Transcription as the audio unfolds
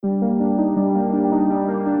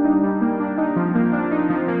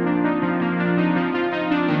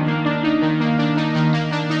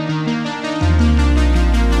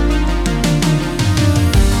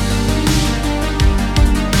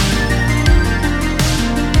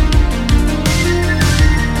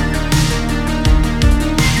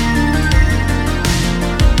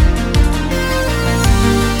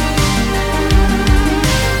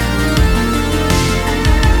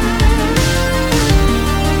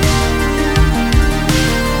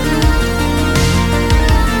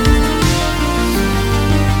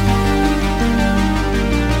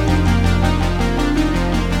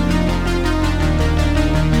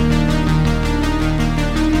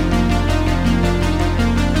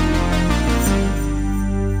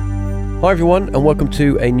Hi everyone, and welcome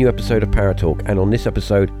to a new episode of Paratalk. And on this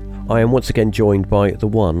episode, I am once again joined by the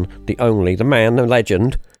one, the only, the man, the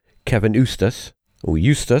legend, Kevin Eustace. Or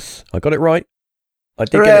Eustace, I got it right. I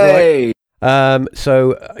did get it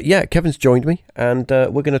right. Kevin's joined me, and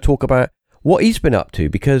we're going to talk about what he's been up to,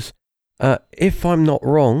 because if I'm not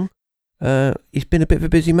wrong, he's been a bit of a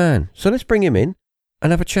busy man. So let's bring him in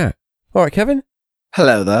and have a chat. All right, Kevin?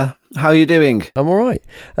 Hello there. How are you doing? I'm all right.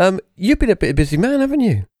 You've been a bit of a busy man, haven't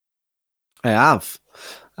you? I have.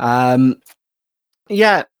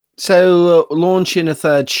 So launching a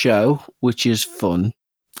third show, which is fun.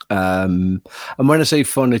 And when I say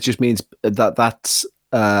fun, it just means that's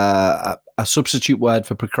a substitute word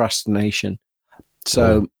for procrastination.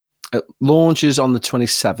 So it launches on the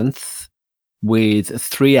 27th with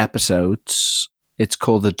 3 episodes. It's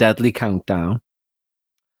called The Deadly Countdown.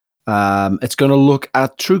 It's going to look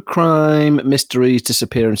at true crime, mysteries,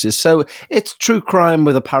 disappearances. So it's true crime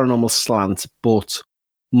with a paranormal slant, but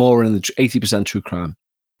more in the 80% true crime.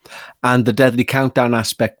 And the Deadly Countdown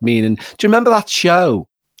aspect meaning, do you remember that show?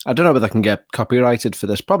 I don't know whether I can get copyrighted for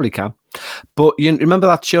this. Probably can. But you remember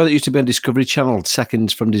that show that used to be on Discovery Channel,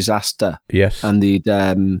 Seconds from Disaster? Yes. And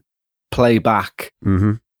they'd play back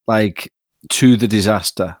like to the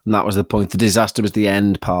disaster. And that was the point. The disaster was the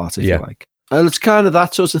end part, if you like. And it's kind of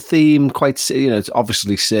that sort of theme, quite, it's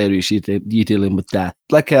obviously serious. You're dealing with death.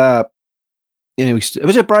 Like, it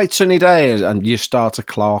was a bright sunny day and you start a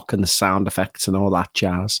clock and the sound effects and all that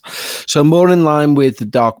jazz. So more in line with the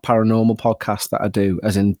Dark Paranormal podcast that I do,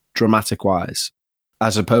 as in dramatic wise,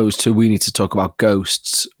 as opposed to We Need to Talk About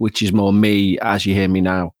Ghosts, which is more me as you hear me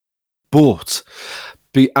now. But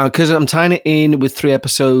because I'm tying it in with 3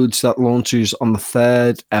 episodes that launches on the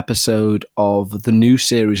 3rd episode of the new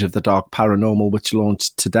series of the Dark Paranormal, which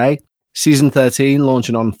launched today. Season 13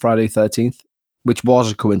 launching on Friday 13th, which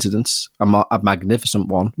was a coincidence, a magnificent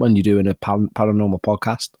one when you're doing a paranormal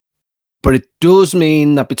podcast. But it does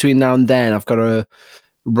mean that between now and then, I've got to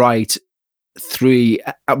write 3,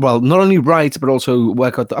 not only write, but also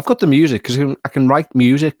work out. I've got the music, because I can write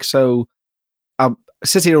music, so I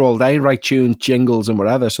sit here all day, write tunes, jingles, and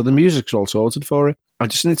whatever. So the music's all sorted for it. I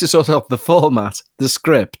just need to sort out the format, the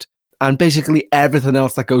script, and basically everything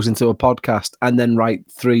else that goes into a podcast, and then write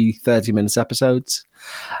 3 30-minute episodes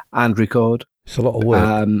and record. It's a lot of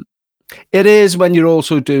work. It is, when you're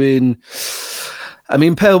also doing,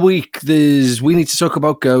 per week, We Need to Talk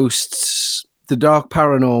About Ghosts, The Dark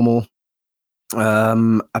Paranormal,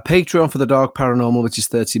 a Patreon for The Dark Paranormal, which is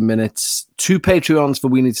 30 minutes, 2 Patreons for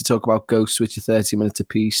We Need to Talk About Ghosts, which are 30 minutes a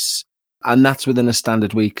piece, and that's within a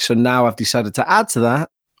standard week. So now I've decided to add to that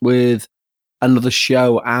with another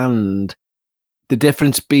show, and the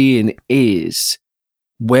difference being is,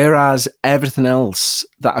 whereas everything else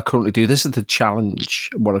that I currently do, this is the challenge,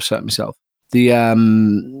 what I've set myself. We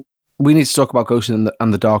Need to Talk About Ghosts and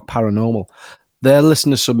the Dark Paranormal, they're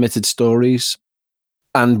listener-submitted stories.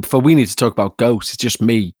 And for We Need to Talk About Ghosts, it's just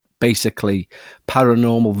me, basically,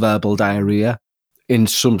 paranormal verbal diarrhea in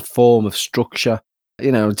some form of structure.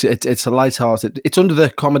 It's a light-hearted. It's under the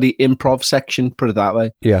comedy improv section, put it that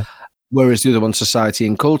way. Yeah. Whereas the other one, Society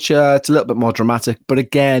and Culture, it's a little bit more dramatic. But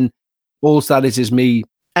again, all that is me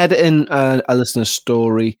editing a listener's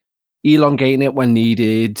story, elongating it when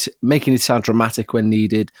needed, making it sound dramatic when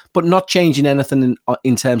needed, but not changing anything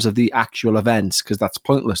in terms of the actual events, because that's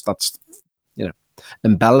pointless. That's,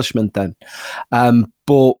 embellishment then.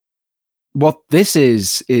 But what this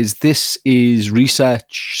is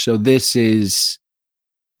research. So this is,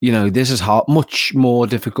 this is hard, much more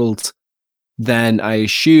difficult than I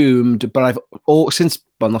assumed. But not since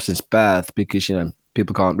birth, because,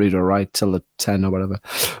 people can't read or write till they're 10 or whatever.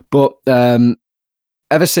 But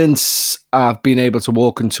ever since I've been able to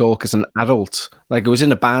walk and talk as an adult, like I was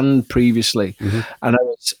in a band previously, and I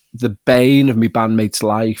was the bane of my bandmate's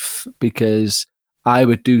life, because I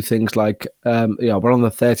would do things like, we're on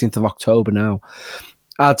the 13th of October now.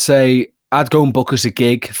 I'd go and book us a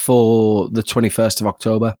gig for the 21st of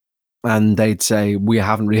October. And they'd say, we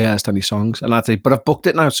haven't rehearsed any songs. And I'd say, but I've booked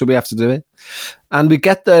it now, so we have to do it. And we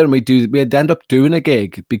get there and we'd end up doing a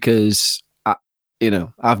gig because,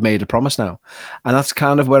 I've made a promise now. And that's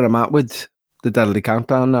kind of where I'm at with the Deadly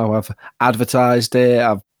Countdown now. I've advertised it,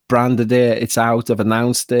 I've branded it, it's out, I've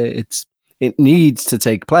announced it. It needs to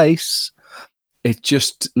take place. It's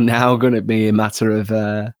just now going to be a matter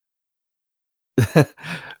of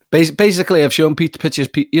basically I've shown pictures.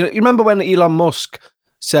 You remember when Elon Musk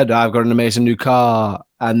said, I've got an amazing new car,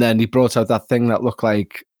 and then he brought out that thing that looked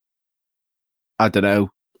like, I don't know,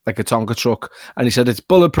 like a Tonka truck, and he said it's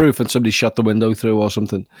bulletproof, and somebody shot the window through or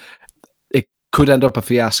something. It could end up a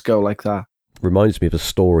fiasco like that. Reminds me of a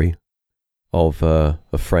story of a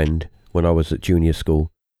friend when I was at junior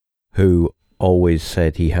school who always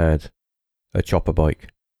said he had a chopper bike.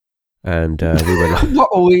 And we were like... What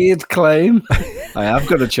a weird claim. I have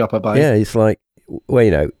got a chopper bike. Yeah, it's like, well,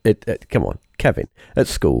 you know, come on, Kevin, at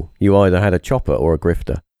school, you either had a chopper or a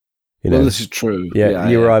grifter. You know? Well, this is true. Yeah,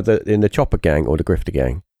 you were either in the chopper gang or the grifter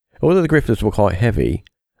gang. Although the grifters were quite heavy,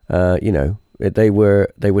 you know, they were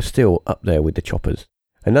still up there with the choppers.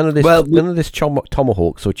 And none of this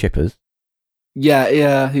tomahawks or chippers.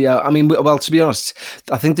 Yeah. I mean, well, to be honest,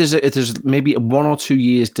 I think there's maybe 1 or 2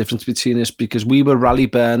 years difference between us because we were rally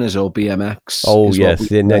burners or BMX. Oh,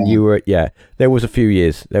 yes. And then you were, there was a few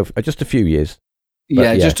years, just a few years.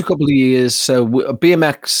 But, just a couple of years. So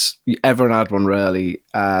BMX, everyone had one really,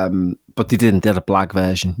 but they didn't. They had a black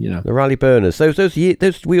version, you know. The rally burners,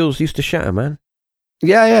 those wheels used to shatter, man.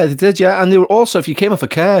 Yeah, they did. Yeah, and they were also, if you came off a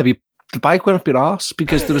curb, the bike went up your arse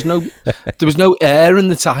because there was no air in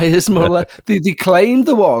the tires. More or less. They claimed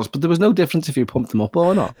there was, but there was no difference if you pumped them up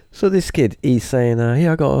or not. So this kid, he's saying,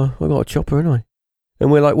 "Yeah, I got a chopper, haven't I?" And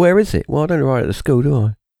we're like, "Where is it?" Well, I don't ride at the school, do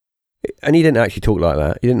I? And he didn't actually talk like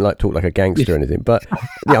that. He didn't talk like a gangster or anything. But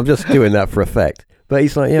yeah, I'm just doing that for effect. But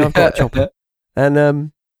he's like, "Yeah, I've got a chopper."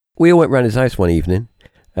 And we all went round his house one evening,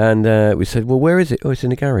 and we said, "Well, where is it?" "Oh, it's in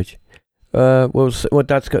the garage." Well,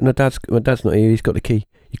 Dad's not here. He's got the key.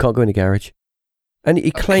 You can't go in the garage. And he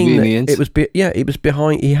claimed that it was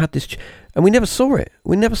behind. He had this, and we never saw it.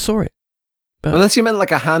 But, unless you meant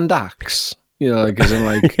like a hand axe, you know, because I'm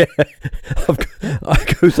like,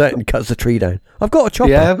 I goes out and cuts the tree down. I've got a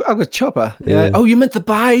chopper. Yeah, I've got a chopper. Yeah. Oh, you meant the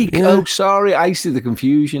bike. Yeah. Oh, sorry. I see the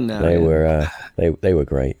confusion now. They were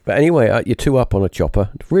great. But anyway, you're 2 up on a chopper,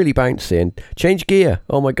 really bouncy, and change gear.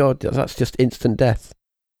 Oh my God, that's just instant death.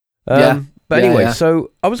 But anyway,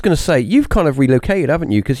 so I was going to say, you've kind of relocated,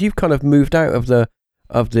 haven't you? Because you've kind of moved out of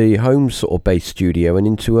the home sort of base studio and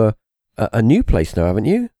into a new place now, haven't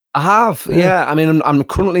you? I have, yeah. I mean, I'm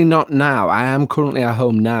currently not now. I am currently at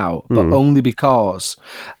home now, but only because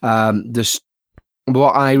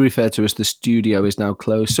what I refer to as the studio is now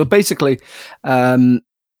closed. So basically,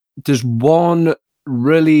 there's one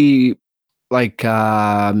really like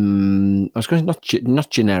I was going not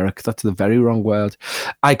generic. That's the very wrong word.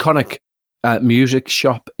 Iconic music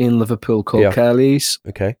shop in Liverpool called Curly's.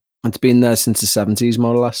 Okay. It's been there since the 70s,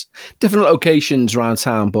 more or less. Different locations around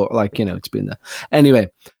town, but like, you know, it's been there. Anyway,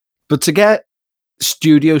 but to get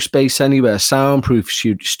studio space anywhere, soundproof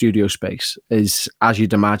studio space is, as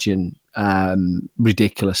you'd imagine,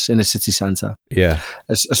 ridiculous in a city centre. Yeah.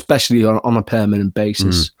 Especially on a permanent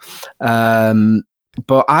basis.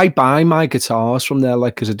 But I buy my guitars from there,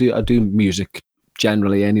 like, because I do music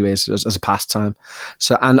generally anyways as a pastime.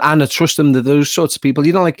 So and I trust them, that those sorts of people,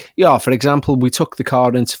 you know, like, for example, we took the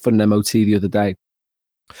car in for an MOT the other day,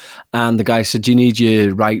 and the guy said, "You need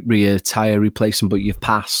your right rear tire replacing, but you've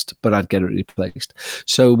passed, but I'd get it replaced."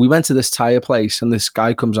 So we went to this tire place, and this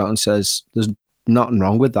guy comes out and says, "There's nothing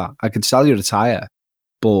wrong with that. I could sell you the tire,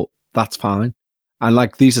 but that's fine." And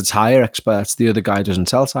like, these are tire experts. The other guy doesn't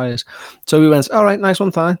sell tires. So we went, "All right, nice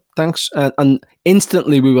one, fine, thanks." And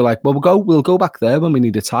instantly we were like, "Well, we'll go back there when we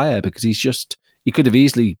need a tire," because he could have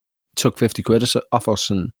easily took 50 quid off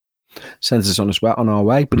us and sent us on our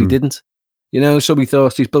way, but he didn't. You know, so we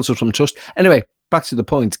thought he's built up some trust. Anyway, back to the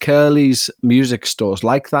point. Curly's music stores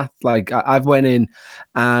like that. Like, I've went in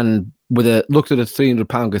and looked at a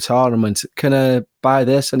 £300 guitar and went, "Can I buy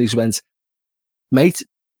this?" And he went, "Mate,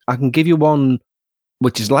 I can give you one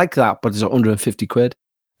which is like that, but it's 150 quid.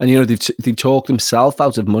 And, you know, they've talked themselves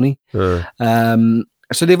out of money. So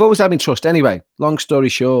they've always had me trust. Anyway, long story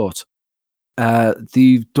short,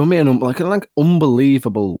 they've done me an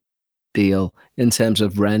unbelievable deal in terms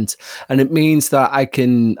of rent. And it means that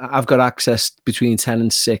I've got access between 10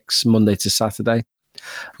 and 6, Monday to Saturday,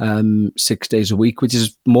 6 days a week, which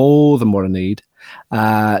is more than what I need.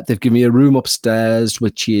 They've given me a room upstairs,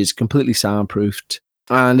 which is completely soundproofed.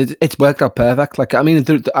 And it's worked out perfect. Like, I mean,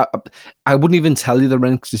 I wouldn't even tell you the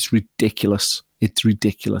rent because it's ridiculous. It's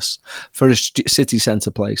ridiculous for a city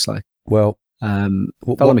centre place. Like, well, fell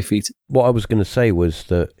on my feet. What I was going to say was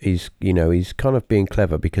that he's kind of being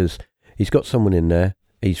clever because he's got someone in there.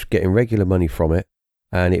 He's getting regular money from it,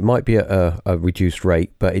 and it might be at a reduced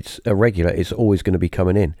rate, but it's a regular. It's always going to be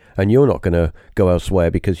coming in, and you're not going to go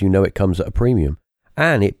elsewhere because you know it comes at a premium,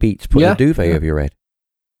 and it beats putting a duvet over your head.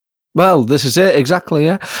 Well, this is it, exactly,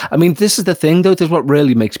 yeah. I mean, this is the thing, though, this is what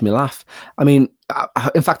really makes me laugh. I mean,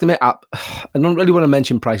 in fact, I don't really want to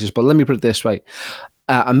mention prices, but let me put it this way.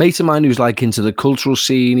 A mate of mine who's like into the cultural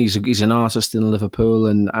scene, he's an artist in Liverpool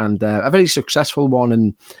and a very successful one,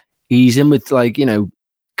 and he's in with, like, you know,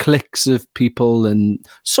 cliques of people, and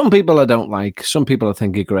some people I don't like, some people I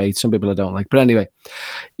think are great, some people I don't like. But anyway,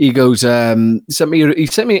 he goes, he sent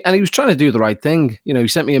me, and he was trying to do the right thing. You know, he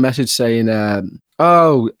sent me a message saying,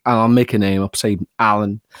 I'll make a name up, say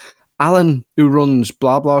Alan, who runs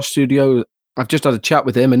Blah Blah Studio. I've just had a chat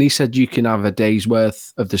with him, and he said you can have a day's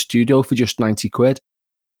worth of the studio for just 90 quid.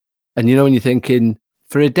 And you know, when you're thinking,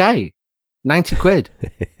 for a day, 90 quid.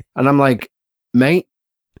 And I'm like, mate,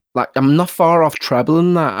 like, I'm not far off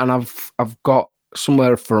trebling that, and I've got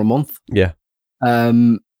somewhere for a month. Yeah.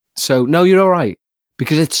 So no, you're all right,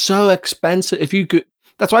 because it's so expensive. If you could,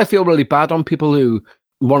 that's why I feel really bad on people who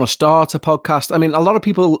want to start a podcast. I mean, a lot of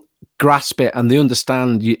people grasp it and they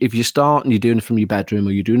understand if you start and you're doing it from your bedroom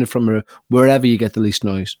or you're doing it from wherever you get the least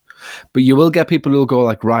noise. But you will get people who'll go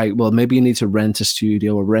like, right, well, maybe you need to rent a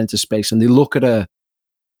studio or rent a space, and they look at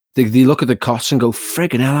they look at the costs and go,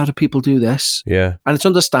 friggin' hell, how do people do this? Yeah. And it's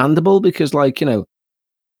understandable, because, like, you know,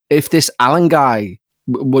 if this Alan guy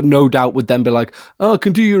would no doubt would then be like, oh, I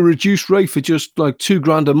can do you a reduced rate for just like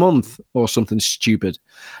 $2,000 a month or something stupid.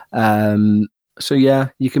 So yeah,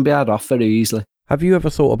 you can be out off very easily. Have you ever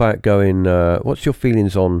thought about going, what's your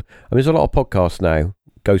feelings on, I mean, there's a lot of podcasts now,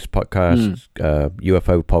 ghost podcasts,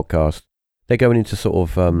 UFO podcasts. They're going into sort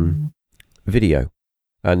of video,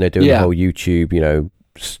 and they're doing the whole YouTube, you know,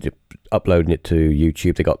 uploading it to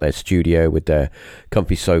YouTube. They got their studio with their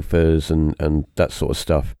comfy sofas and that sort of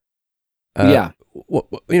stuff.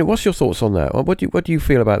 What's your thoughts on that? What do you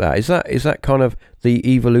feel about that? Is that kind of the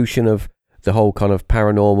evolution of the whole kind of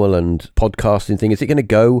paranormal and podcasting thing? Is it going to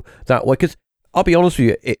go that way? Because I'll be honest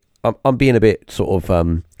with you, I'm being a bit sort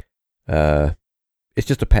of it's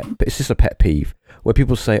just a pet peeve where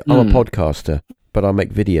people say, I'm a podcaster, but I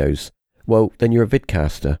make videos. Well, then you're a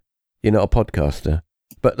vidcaster. You're not a podcaster.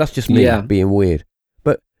 But that's just me being weird.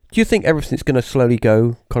 But do you think everything's going to slowly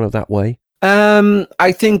go kind of that way?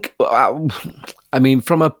 I think, I mean,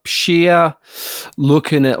 from a sheer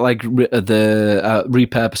looking at like the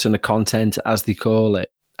repurposing of content, as they call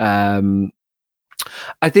it,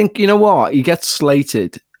 I think, you know what, he gets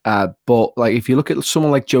slated, but like if you look at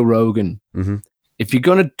someone like Joe Rogan, if you're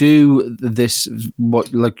gonna do this,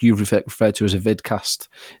 what like you referred to as a vidcast,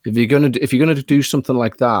 if you're gonna do something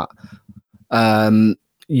like that,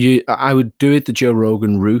 I would do it the Joe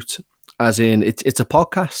Rogan route. As in, it's a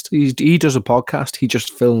podcast. He does a podcast. He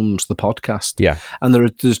just films the podcast. Yeah. And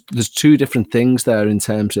there's two different things there in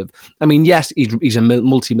terms of, I mean, yes, he's a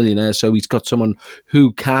multi-millionaire, so he's got someone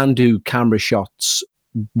who can do camera shots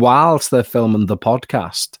whilst they're filming the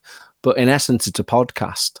podcast. But in essence, it's a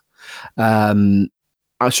podcast.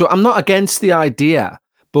 So I'm not against the idea,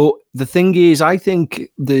 but the thing is, I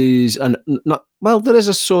think there is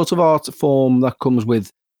a sort of art form that comes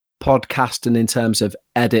with podcasting in terms of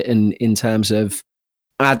editing, in terms of,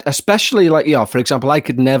 especially like, for example, I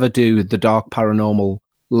could never do the Dark Paranormal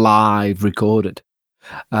live recorded.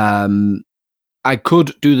 I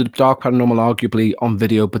could do the Dark Paranormal arguably on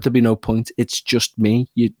video, but there'd be no point. It's just me.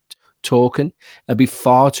 You talking. It'd be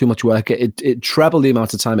far too much work. It treble the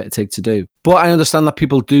amount of time it'd take to do. But I understand that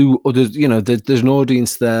people do, you know, there's an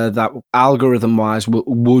audience there that algorithm-wise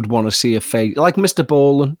would want to see a face. Like Mr.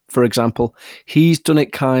 Bolan, for example. He's done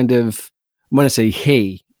it kind of, when I say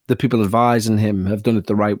he, the people advising him have done it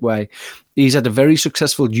the right way. He's had a very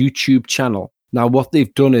successful YouTube channel. Now, what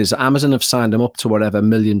they've done is Amazon have signed him up to whatever £1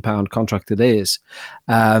 million contract it is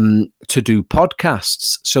to do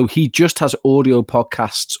podcasts. So he just has audio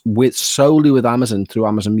podcasts solely with Amazon through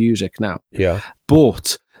Amazon Music now. Yeah.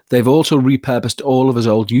 But they've also repurposed all of his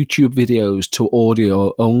old YouTube videos to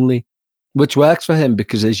audio only, which works for him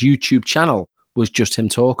because his YouTube channel was just him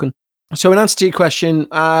talking. So in answer to your question,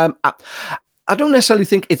 I don't necessarily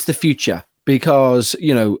think it's the future because,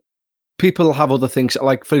 you know, people have other things.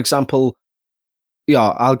 Like, for example,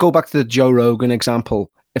 I'll go back to the Joe Rogan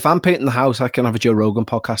example. If I'm painting the house, I can have a Joe Rogan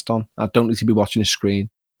podcast on. I don't need to be watching a screen.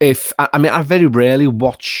 I very rarely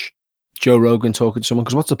watch Joe Rogan talking to someone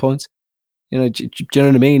because what's the point? You know, do you know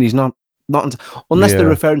what I mean? He's not unless they're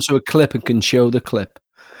referring to a clip and can show the clip.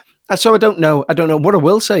 And so I don't know. What I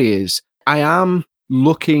will say is I am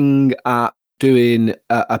looking at doing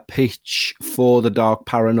a pitch for the Dark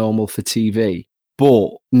Paranormal for TV,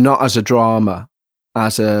 but not as a drama,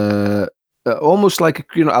 as a almost like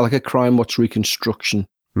like a Crime Watch reconstruction,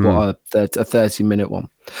 but a 30-minute one.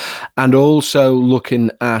 And also looking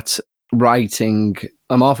at writing.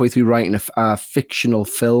 I'm halfway through writing a fictional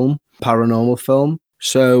film, paranormal film.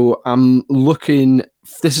 So I'm looking.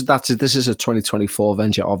 This is a 2024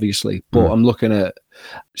 venture, obviously, but I'm looking at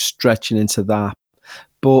stretching into that.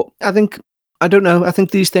 But I don't know. I think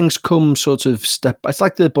these things come sort of step. It's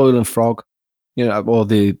like the boiling frog. You know, or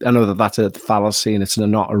I know that that's a fallacy and it's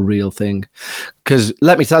not a real thing. Because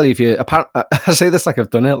let me tell you, I say this like I've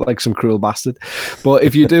done it, like some cruel bastard, but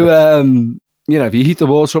if you do, you know, if you heat the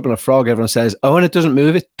water up in a frog, everyone says, oh, and it doesn't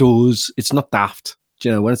move. It does. It's not daft.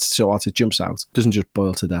 You know, when it's so hot, it jumps out. It doesn't just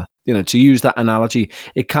boil to death. You know, to use that analogy,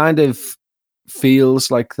 it kind of feels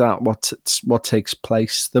like that. What takes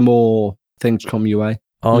place, the more things come your way.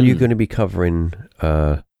 Are you going to be covering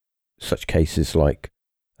such cases like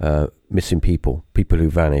missing people who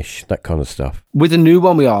vanish, that kind of stuff? With the new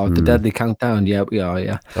one, we are the Deadly Countdown. Yeah, we are.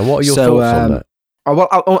 Yeah. And what are your thoughts on that? Well,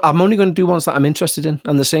 I'm only going to do ones that I'm interested in,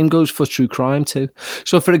 and the same goes for true crime too.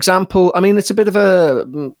 So, for example, I mean, it's a bit of a,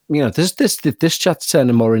 you know, this chat's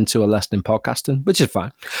turning more into a lesson in podcasting, which is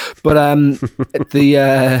fine. But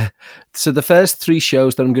so the first 3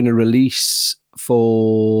 shows that I'm going to release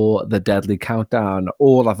for the Deadly Countdown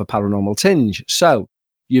all have a paranormal tinge. So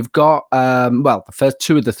you've got, well, the first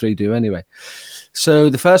 2 of the 3 do anyway. So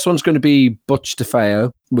the first one's going to be Butch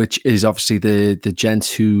DeFeo, which is obviously the gent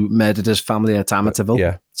who murdered his family at Amityville.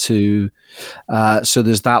 Yeah. So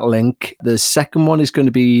there's that link. The second one is going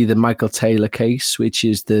to be the Michael Taylor case, which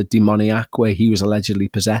is the demoniac, where he was allegedly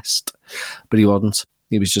possessed, but he wasn't.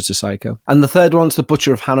 He was just a psycho. And the third one's the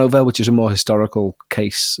Butcher of Hanover, which is a more historical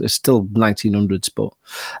case. It's still 1900s,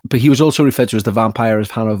 but he was also referred to as the Vampire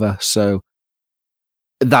of Hanover. So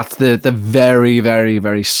that's the very, very,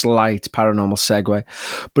 very slight paranormal segue.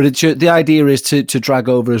 But the idea is to drag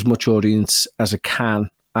over as much audience as it can,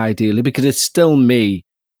 ideally, because it's still me.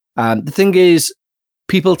 The thing is,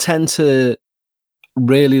 people tend to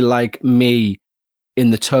really like me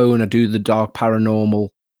in the tone I do the dark paranormal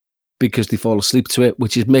because they fall asleep to it,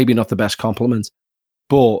 which is maybe not the best compliment,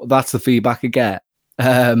 but that's the feedback I get.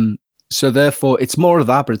 So therefore, it's more of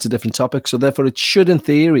that, but it's a different topic. So therefore, it should, in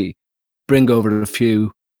theory, bring over a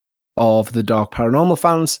few of the dark paranormal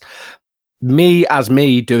fans.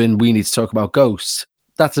 Me doing We Need to Talk About Ghosts,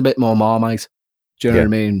 that's a bit more Marmite. Do you know what I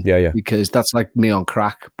mean? Yeah. Because that's like me on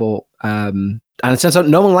crack. But and it turns out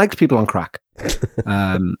no one likes people on crack.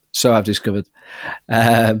 So I've discovered.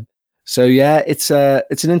 So yeah, it's an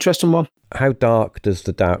interesting one. How dark does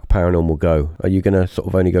the dark paranormal go? Are you going to sort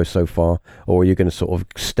of only go so far, or are you going to sort of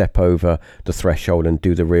step over the threshold and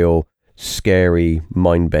do the real scary,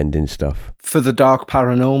 mind-bending stuff for the dark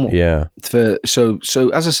paranormal? Yeah. So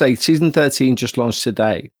as I say, season 13 just launched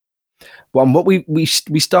today. Well, what we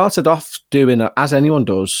started off doing, as anyone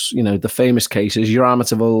does, you know, the famous cases, your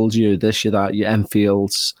Amityvilles, your this, your that, your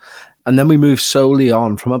Enfields, and then we moved solely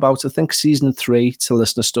on from about, I think, season 3 to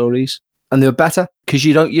listener stories, and they were better because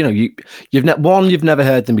you don't, you know, you've never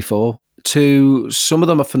heard them before. 2, some of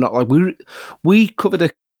them are phenomenal. Like we covered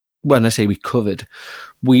a. When I say we covered,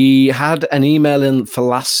 we had an email in for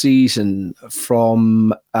last season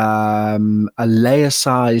from a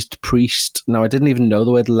laicized priest. Now, I didn't even know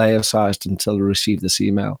the word laicized until I received this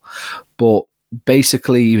email, but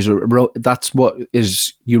basically, he was that's what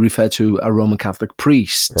is you refer to a Roman Catholic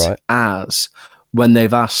priest, right, as when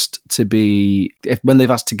they've asked to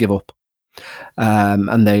give up,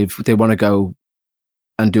 and they want to go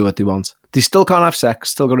and do what they want. They still can't have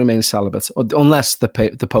sex, still got to remain celibate, unless the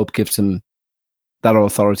Pope gives them that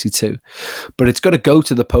authority too. But it's got to go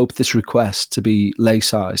to the Pope, this request to be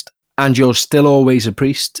laicized. And you're still always a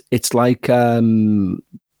priest. It's like one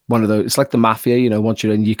of those, it's like the mafia, you know, once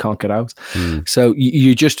you're in, you can't get out. So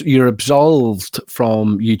you're absolved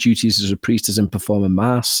from your duties as a priest, as in performing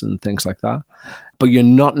mass and things like that. But you're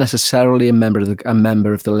not necessarily a member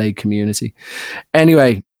of the lay community.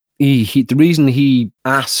 Anyway, the reason he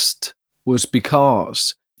asked was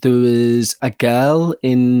because there was a girl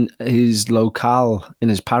in his locale, in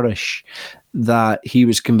his parish, that he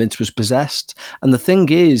was convinced was possessed. And the thing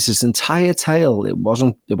is, his entire tale, it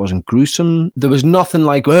wasn't gruesome. There was nothing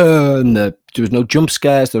like, and there was no jump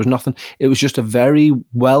scares. There was nothing. It was just a very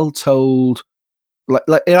well told, like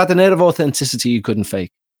it had an air of authenticity you couldn't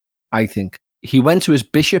fake, I think. He went to his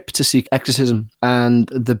bishop to seek exorcism, and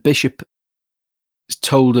the bishop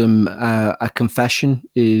told him a confession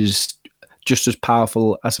is just as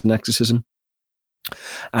powerful as an exorcism.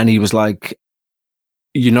 And he was like,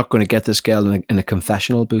 you're not going to get this girl in a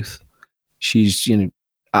confessional booth. She's, you know,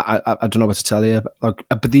 I don't know what to tell you.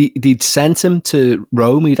 But they'd sent him to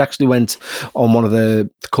Rome. He'd actually went on one of the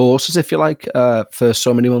courses, if you like, for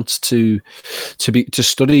so many months to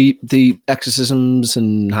study the exorcisms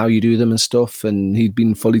and how you do them and stuff. And he'd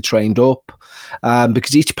been fully trained up.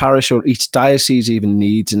 Because each parish or each diocese even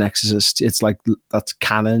needs an exorcist. It's like, that's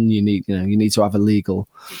canon. You need to have a legal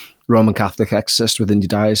Roman Catholic exorcist within your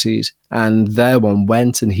diocese. And their one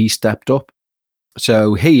went, and he stepped up.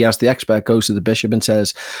 So he, as the expert, goes to the bishop and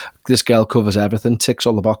says, this girl covers everything, ticks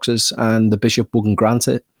all the boxes, and the bishop wouldn't grant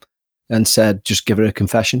it and said, just give her a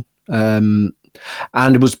confession. And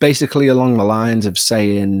it was basically along the lines of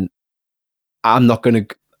saying, I'm not going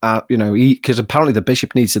to, because apparently the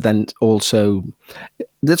bishop needs to then also,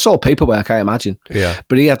 it's all paperwork, I imagine. Yeah.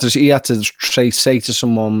 But he had to say to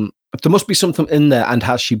someone, there must be something in there, and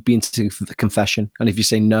has she been to the confession? And if you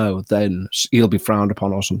say no, then he'll be frowned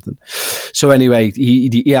upon or something. So anyway,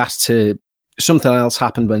 he asked to, something else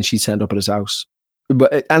happened when she turned up at his house.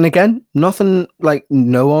 And again, nothing, like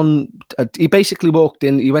no one, he basically walked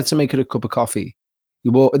in, he went to make her a cup of coffee.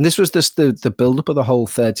 And this was just the build-up of the whole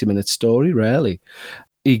 30-minute story, really.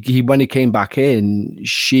 He when he came back in,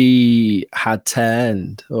 she had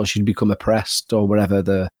turned, or she'd become oppressed, or whatever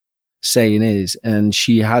the saying is, and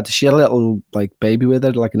she had a little like baby with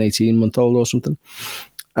her, like an 18-month-old or something,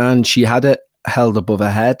 and she had it held above her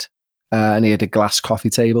head, and he had a glass coffee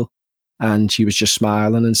table, and she was just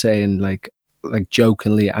smiling and saying like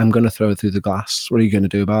jokingly, I'm going to throw it through the glass. What are you going to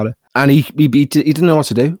do about it? And he didn't know what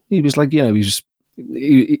to do. He was like, he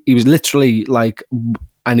was literally like,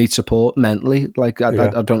 I need support mentally. Like,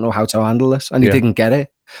 I don't know how to handle this. And he didn't get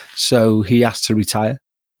it. So he asked to retire.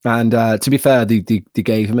 And to be fair, they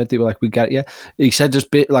gave him it. They were like, we get you. He said just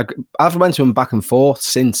like, I've went to him back and forth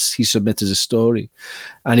since he submitted his story.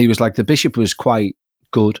 And he was like, the bishop was quite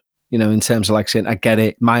good, in terms of like saying, I get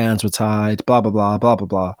it. My hands were tied, blah, blah, blah, blah,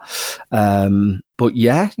 blah, blah. But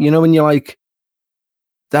yeah, when you're like,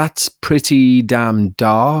 that's pretty damn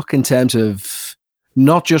dark in terms of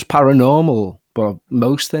not just paranormal, but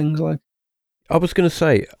most things. Like, I was going to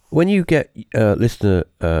say, when you get listener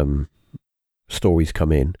stories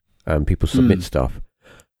come in and people submit stuff,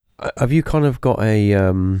 have you kind of got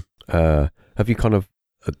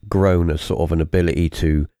grown a sort of an ability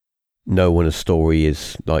to know when a story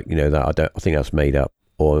is like, that I think that's made up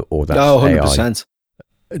or that's 100%.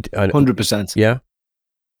 AI? 100%. Yeah.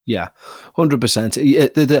 Yeah,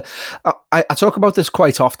 100%. I talk about this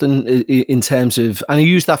quite often in terms of, and I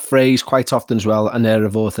use that phrase quite often as well, an air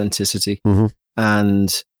of authenticity. Mm-hmm.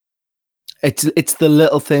 And it's the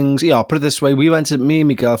little things. Yeah, I'll put it this way: me and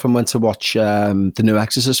my girlfriend went to watch the new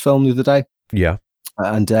Exorcist film the other day. Yeah,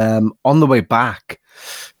 and on the way back,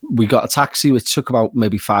 we got a taxi, which took about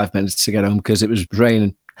maybe 5 minutes to get home because it was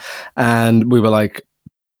raining, and we were like,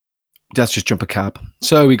 let's just jump a cab.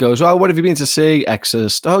 So he goes, oh, what have you been to see?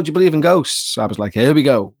 Exorcist. Oh, do you believe in ghosts? I was like, here we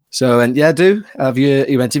go. So, and yeah, do.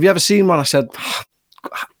 He went, have you ever seen one? I said,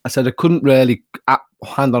 I couldn't really,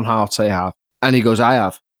 hand on heart, say I have. And he goes, I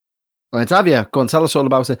have. I went, have you? Go and tell us all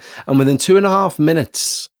about it. And within 2.5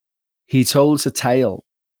 minutes, he told us a tale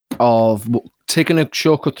of taking a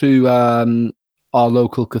shortcut through our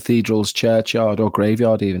local cathedral's churchyard or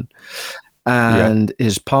graveyard even. And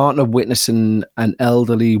his partner witnessing an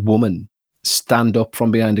elderly woman stand up from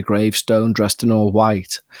behind a gravestone dressed in all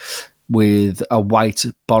white with a white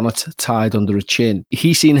bonnet tied under her chin.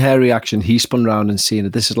 He seen her reaction. He spun around and seen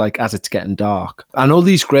it. This is like as it's getting dark. And all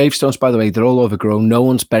these gravestones, by the way, they're all overgrown. No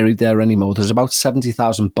one's buried there anymore. There's about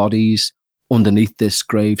 70,000 bodies underneath this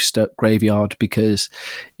graveyard because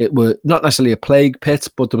it were not necessarily a plague pit,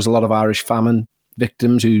 but there was a lot of Irish famine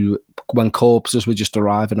victims who, when corpses were just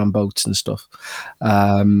arriving on boats and stuff.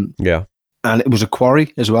 And it was a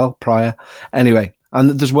quarry as well prior. Anyway, and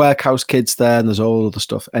there's workhouse kids there and there's all other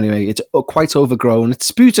stuff. Anyway, it's quite overgrown.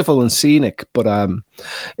 It's beautiful and scenic, but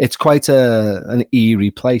it's quite an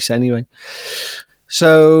eerie place anyway.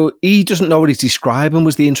 So he doesn't know what he's describing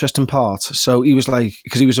was the interesting part. So he was like,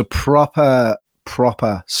 because he was a proper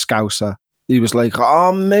Scouser. He was like,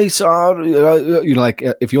 oh, mate, like,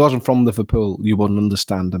 if he wasn't from Liverpool, you wouldn't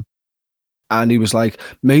understand him. And he was like,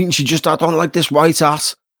 mate, she just, I don't like this white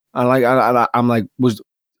ass. And like, I'm like,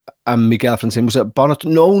 and my girlfriend saying, was it bonnet?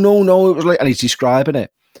 No, it was like, and he's describing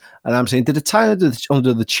it. And I'm saying, did it tie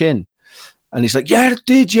under the chin? And he's like, yeah, it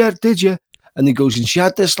did you? And he goes, and she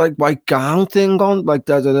had this like white gown thing on, like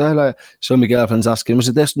da. So my girlfriend's asking, was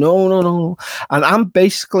it this? No. And I'm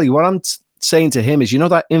basically, what I'm saying to him is,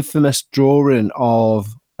 that infamous drawing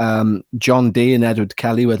of John Dee and Edward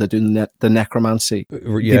Kelly where they're doing the necromancy.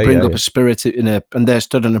 They bring up a spirit and they're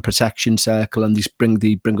stood in a protection circle and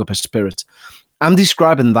they bring up a spirit. I'm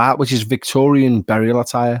describing that, which is Victorian burial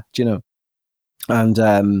attire, do you know? And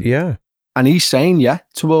and he's saying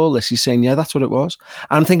to all this. He's saying that's what it was.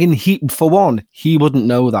 And I'm thinking he wouldn't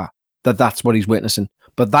know that's what he's witnessing,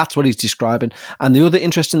 but that's what he's describing. And the other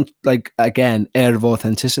interesting, like, again, air of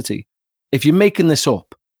authenticity. If you're making this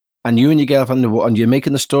up and you and your girlfriend, and you're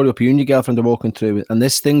making the story up, you and your girlfriend are walking through it, and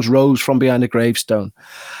this thing's rose from behind a gravestone.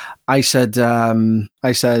 I said, so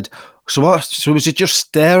what? So was it just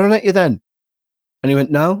staring at you then? And he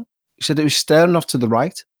went, no. He said it was staring off to the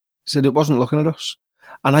right. He said it wasn't looking at us.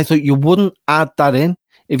 And I thought, you wouldn't add that in.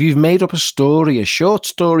 If you've made up a story, a short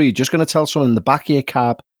story, you're just going to tell someone in the back of your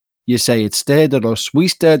cab, you say it stared at us, we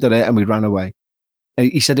stared at it, and we ran away.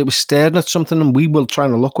 And he said it was staring at something, and we were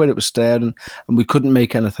trying to look where it was staring, and we couldn't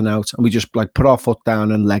make anything out. And we just like put our foot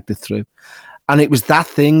down and legged it through. And it was that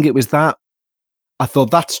thing. It was that. I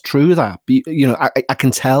thought, that's true, that. You know, I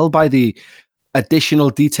can tell by the additional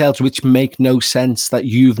details which make no sense that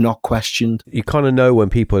you've not questioned. You kind of know when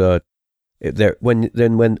people are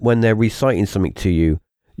when they're reciting something to you,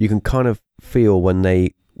 you can kind of feel when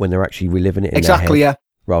they're actually reliving it in exactly, their head,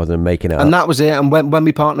 yeah, rather than making it up. And that was it. And when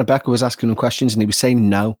my partner Becca was asking him questions and he was saying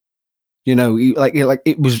no, you know,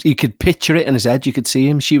 he could picture it in his head. You could see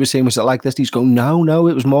him. She was saying, was it like this? He's going, no,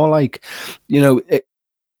 it was more like, you know,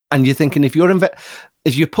 and you're thinking, if you're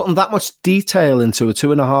putting that much detail into a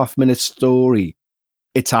 2.5 minute story,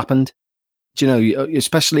 it's happened. Do you know,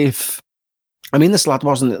 especially if, I mean, this lad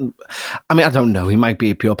wasn't, I mean, I don't know, he might be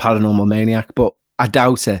a pure paranormal maniac, but I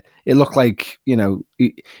doubt it. It looked like, you know,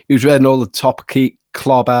 he was wearing all the top key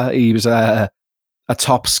clobber. He was a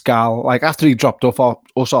top scal. Like, after he dropped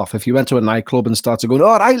us off, if you went to a nightclub and started going,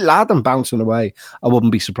 all right, lad, and bouncing away, I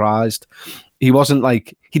wouldn't be surprised. He wasn't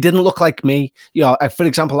like, he didn't look like me. You know, for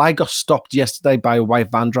example, I got stopped yesterday by a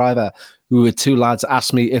white van driver who were two lads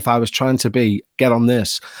asked me if I was trying to get on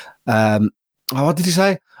this. What did he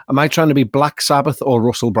say? Am I trying to be Black Sabbath or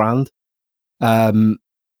Russell Brand?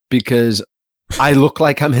 Because I look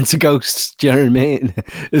like I'm into ghosts. Do you know what I mean?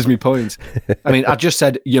 Is my point. I mean, I just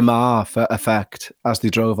said Yamaha for effect as they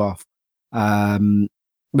drove off,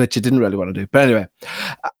 which I didn't really want to do. But anyway,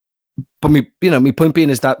 but my point being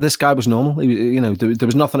is that this guy was normal. There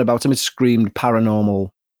was nothing about him. It screamed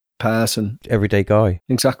paranormal person. Everyday guy.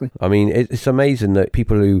 Exactly. I mean, it's amazing that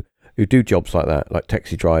people who do jobs like that, like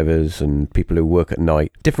taxi drivers and people who work at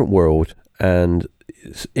night, different world, and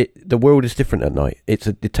the world is different at night.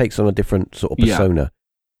 It takes on a different sort of persona,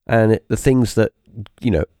 and the things that, you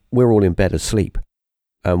know, we're all in bed asleep,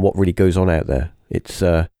 and what really goes on out there, it's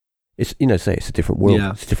you know, say it's a different world,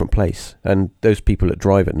 it's a different place, and those people that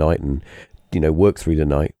drive at night and, you know, work through the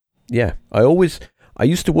night. Yeah, I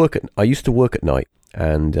used to work at night,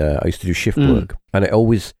 and I used to do shift work, and it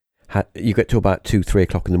always you get to about 2-3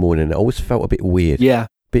 o'clock in the morning, and it always felt a bit weird. Yeah,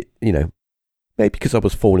 bit, you know. Maybe because I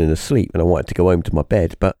was falling asleep and I wanted to go home to my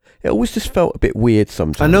bed, but it always just felt a bit weird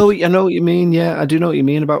sometimes. I know what you mean. Yeah, I do know what you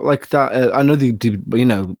mean about like that. I know you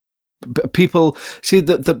know, people see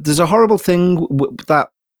that there's a horrible thing that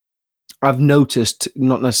I've noticed.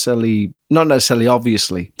 Not necessarily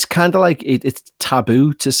obviously. It's kind of like it's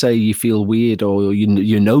taboo to say you feel weird or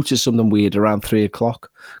you notice something weird around 3 o'clock,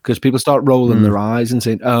 because people start rolling their eyes and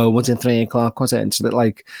saying, "Oh, what's in 3 o'clock? What's it?" And so that,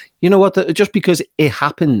 like, you know what? Just because it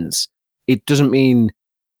happens, it doesn't mean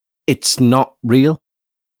it's not real.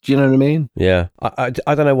 Do you know what I mean? Yeah. I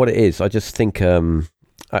don't know what it is. I just think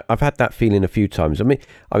I've had that feeling a few times. I mean,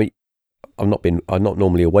 I'm not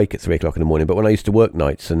normally awake at 3 o'clock in the morning, but when I used to work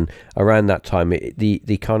nights, and around that time,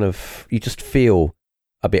 the kind of, you just feel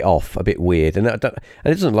a bit off, a bit weird, and it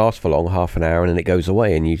doesn't last for long, half an hour, and then it goes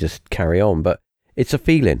away, and you just carry on. But it's a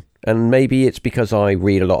feeling. And maybe it's because I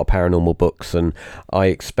read a lot of paranormal books and I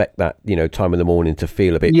expect that, you know, time in the morning to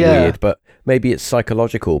feel a bit weird, but maybe it's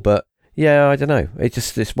psychological. But yeah, I don't know.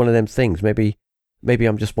 It's one of them things. Maybe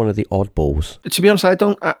I'm just one of the oddballs. To be honest,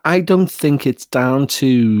 I don't think it's down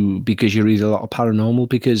to because you read a lot of paranormal,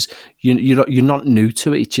 because you're not new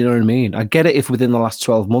to it. You know what I mean? I get it if within the last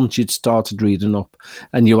 12 months you'd started reading up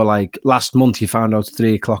and you were like, last month you found out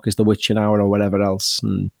 3 o'clock is the witching hour or whatever else,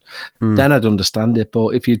 and then I'd understand it. But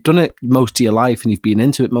if you've done it most of your life and you've been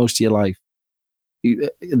into it most of your life,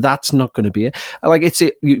 that's not going to be it. Like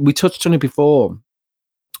we touched on it before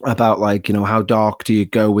about, like, you know, how dark do you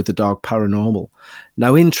go with the dark paranormal?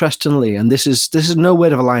 Now, interestingly, and this is no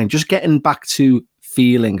word of a lie, just getting back to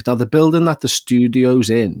feelings. Now, the building that the studio's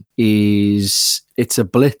in it's a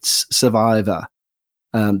Blitz survivor.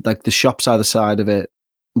 Like the shops either side of it,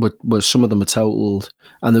 where some of them are totaled,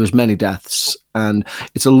 and there was many deaths. And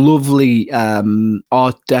it's a lovely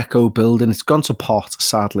Art Deco building. It's gone to pot,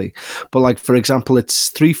 sadly. But, like, for example, it's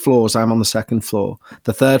 3 floors. I'm on the 2nd floor.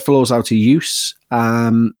 The 3rd floor is out of use.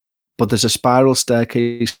 But there's a spiral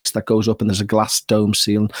staircase that goes up, and there's a glass dome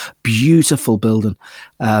ceiling. Beautiful building,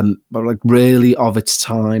 but like really of its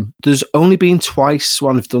time. There's only been twice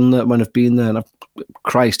when I've done that, when I've been there, and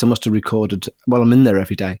Christ, I must have recorded. Well, I'm in there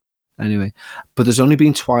every day anyway. But there's only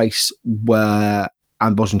been twice where I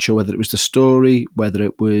wasn't sure whether it was the story, whether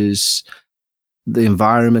it was the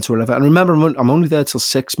environment or whatever. And remember, I'm only there till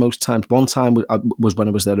 6 most times. One time was when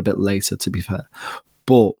I was there a bit later, to be fair.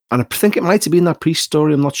 But, and I think it might have been that priest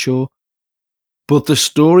story, I'm not sure. But the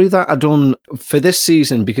story that I done for this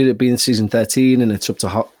season, because it being season 13 and it's up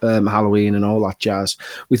to Halloween and all that jazz,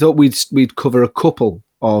 we thought we'd cover a couple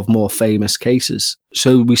of more famous cases.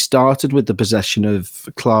 So we started with the possession of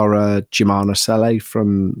Clara Jemana Cele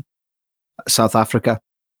from South Africa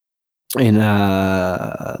in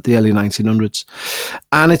the early 1900s.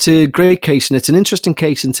 And it's a great case, and it's an interesting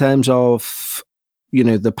case in terms of,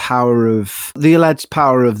 the alleged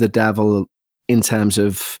power of the devil in terms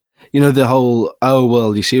of, the whole,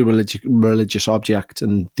 you see a religious object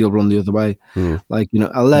and they'll run the other way. Like,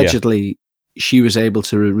 allegedly she was able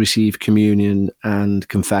to receive communion and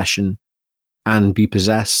confession and be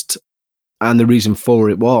possessed. And the reason for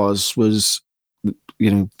it was, the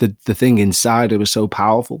thing inside her was so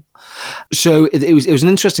powerful. So it was an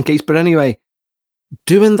interesting case. But anyway,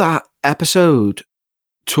 doing that episode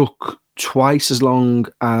took twice as long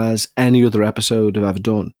as any other episode I've ever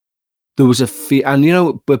done. There was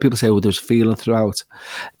and where people say, there was a feeling throughout.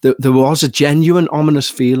 There was a genuine ominous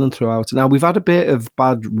feeling throughout. Now, we've had a bit of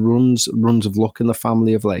bad runs of luck in the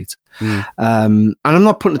family of late. And I'm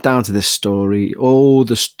not putting it down to this story.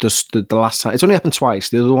 The last time. It's only happened twice.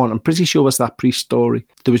 The other one, I'm pretty sure, was that priest story.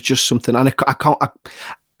 There was just something, and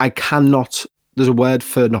I cannot, there's a word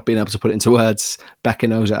for not being able to put it into words. Becca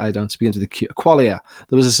knows it, I don't. Speak into the qualia.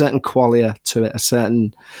 There was a certain qualia to it, a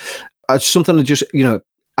certain, something that just,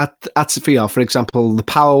 at Sophia, for example, the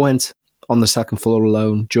power went on the second floor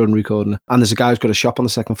alone during recording, and there's a guy who's got a shop on the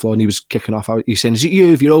second floor, and he was kicking off. He's saying, "Is it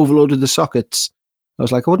you? If you overloaded the sockets?" I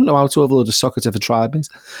was like, "I wouldn't know how to overload the sockets if I tried me."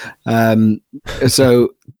 But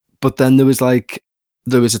then there was a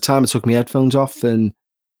time I took my headphones off, and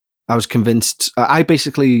I was convinced.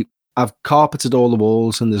 I've carpeted all the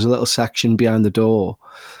walls, and there's a little section behind the door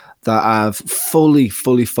that I've fully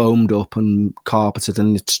foamed up and carpeted,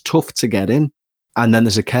 and it's tough to get in. And then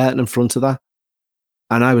there's a curtain in front of that.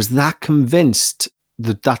 And I was that convinced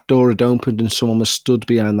that door had opened and someone was stood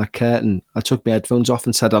behind that curtain. I took my headphones off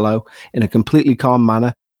and said hello in a completely calm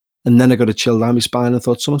manner. And then I got a chill down my spine and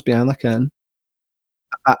thought, someone's behind that curtain.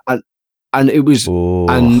 And it was,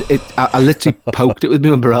 I literally poked it with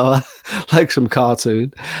my umbrella like some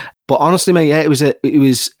cartoon. But honestly, mate, it was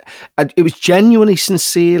genuinely,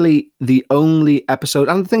 sincerely the only episode.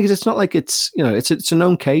 And the thing is, it's not like it's a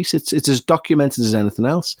known case. It's as documented as anything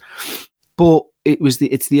else. But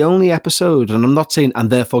it's the only episode, and I'm not saying and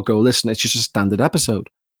therefore go listen. It's just a standard episode.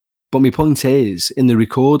 But my point is, in the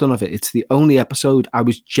recording of it, it's the only episode I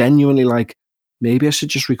was genuinely like, maybe I should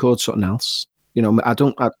just record something else. I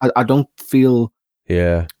don't feel.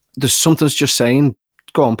 Yeah. There's something that's just saying,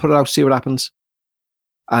 go on, put it out, see what happens.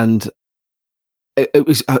 And it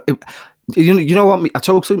was, you know what? I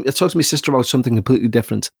talked to my sister about something completely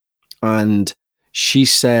different, and she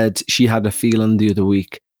said she had a feeling the other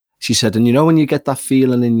week. She said, and when you get that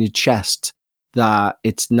feeling in your chest that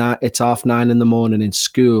it's 9:30 in the morning in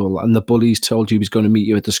school, and the bullies told you he was going to meet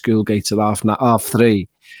you at the school gates at 3:30.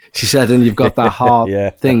 She said, and you've got that heart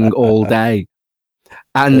thing all day,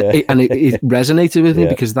 and it resonated with me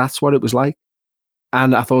because that's what it was like.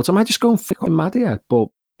 And I thought, am I just going fucking mad here? But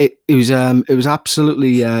it was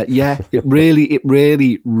absolutely,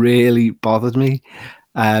 it really bothered me.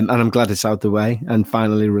 And I'm glad it's out the way and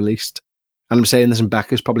finally released. And I'm saying this, and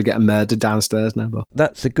Becca's probably getting murdered downstairs now. But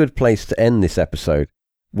that's a good place to end this episode,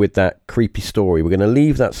 with that creepy story. We're going to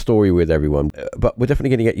leave that story with everyone, but we're definitely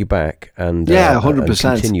going to get you back and 100% and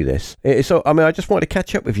continue this. So, I just wanted to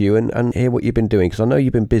catch up with you and hear what you've been doing, because I know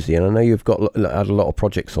you've been busy and I know you've had a lot of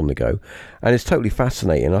projects on the go, and it's totally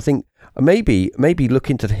fascinating. I think maybe look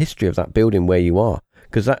into the history of that building where you are,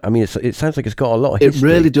 because it sounds like it's got a lot of history.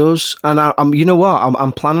 It really does. And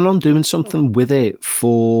I'm planning on doing something with it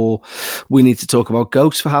we need to talk about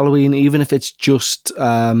ghosts for Halloween, even if it's just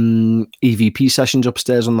EVP sessions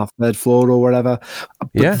upstairs on the third floor or whatever.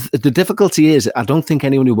 But the difficulty is, I don't think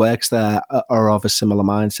anyone who works there are of a similar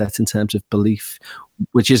mindset in terms of belief,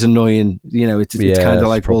 which is annoying. It's kind of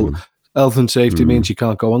like, well, health and safety means you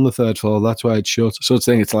can't go on the third floor. That's why it's shut. So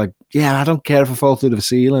it's like, I don't care if I fall through the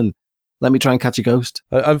ceiling. Let me try and catch a ghost.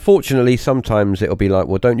 Unfortunately, sometimes it'll be like,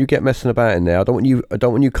 well, don't you get messing about in there. I don't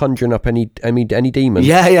want you conjuring up any demons.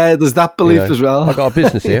 Yeah. There's that belief as well. I got a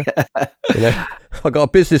business here. I got a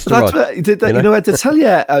business to run. I did to tell you,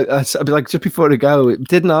 I'd be like, just before I go, it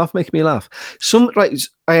didn't half make me laugh.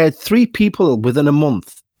 I had 3 people within a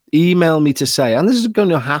month email me to say, and this is going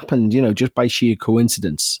to happen, just by sheer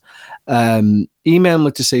coincidence. Email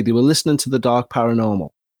me to say they were listening to The Dark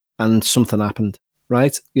Paranormal, and something happened.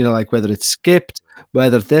 right? You know, like whether it's skipped,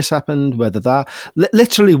 whether this happened, whether that.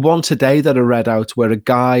 Literally one today that I read out where a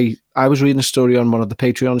guy, I was reading a story on one of the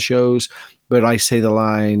Patreon shows where I say the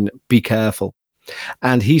line, be careful.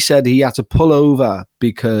 And he said he had to pull over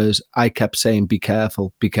because I kept saying, be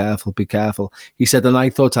careful, be careful, be careful. He said, and I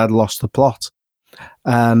thought I'd lost the plot.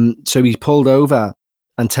 So he pulled over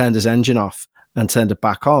and turned his engine off and turned it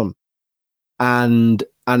back on. And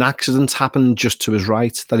an accident happened just to his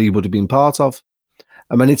right that he would have been part of.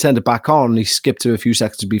 And when he turned it back on, he skipped to a few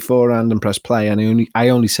seconds beforehand and pressed play. And I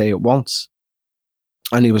only say it once.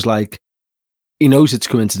 And he was like, he knows it's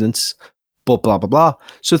coincidence, but blah, blah, blah.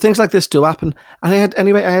 So things like this do happen. And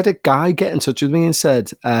I had a guy get in touch with me and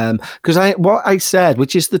said, because what I said,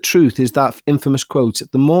 which is the truth, is that infamous quote,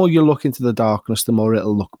 the more you look into the darkness, the more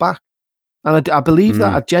it'll look back. And I believe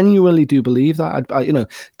that. I genuinely do believe that. You know,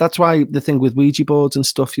 that's why the thing with Ouija boards and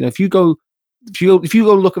stuff, you know, if you go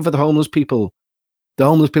looking for the homeless people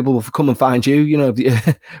will come and find you, you know,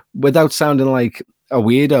 without sounding like a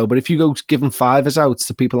weirdo. But if you go giving fivers out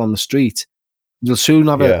to people on the street, you'll soon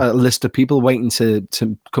have a list of people waiting to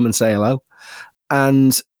come and say hello.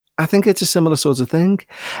 And I think it's a similar sort of thing.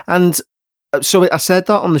 And so I said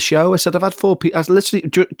that on the show. I said, I've had 4 people. I was literally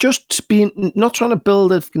just being, not trying to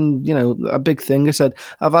build a big thing. I said,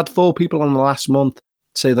 I've had 4 people in the last month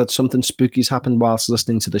say that something spooky's happened whilst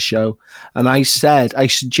listening to the show. And I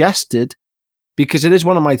suggested, because it is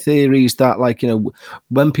one of my theories that, like, you know,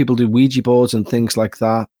 when people do Ouija boards and things like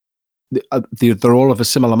that, they're all of a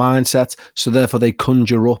similar mindset. So therefore they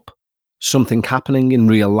conjure up something happening in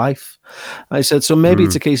real life. I said, so maybe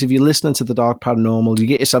it's a case of you listening to the Dark Paranormal, you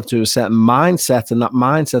get yourself to a certain mindset, and that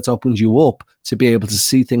mindset opens you up to be able to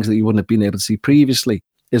see things that you wouldn't have been able to see previously,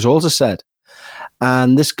 is also said.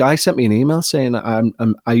 And this guy sent me an email saying,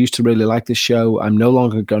 I used to really like this show. I'm no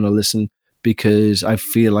longer going to listen because I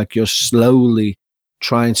feel like you're slowly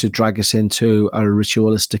trying to drag us into a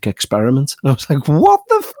ritualistic experiment. And I was like, what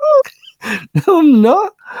the fuck? No, I'm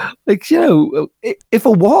not. Like, you know, if I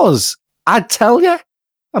was, I'd tell you.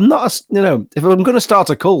 I'm not, if I'm going to start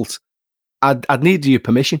a cult, I'd need your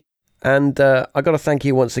permission. And I got to thank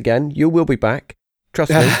you once again. You will be back.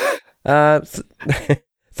 Trust me.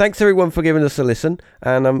 Thanks everyone for giving us a listen.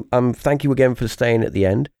 And thank you again for staying at the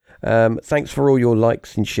end. Thanks for all your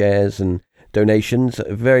likes and shares and donations.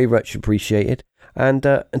 Very much appreciated. And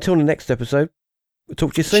until the next episode, we'll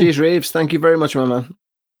talk to you soon. Cheers, Reeves. Thank you very much, my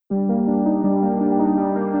man.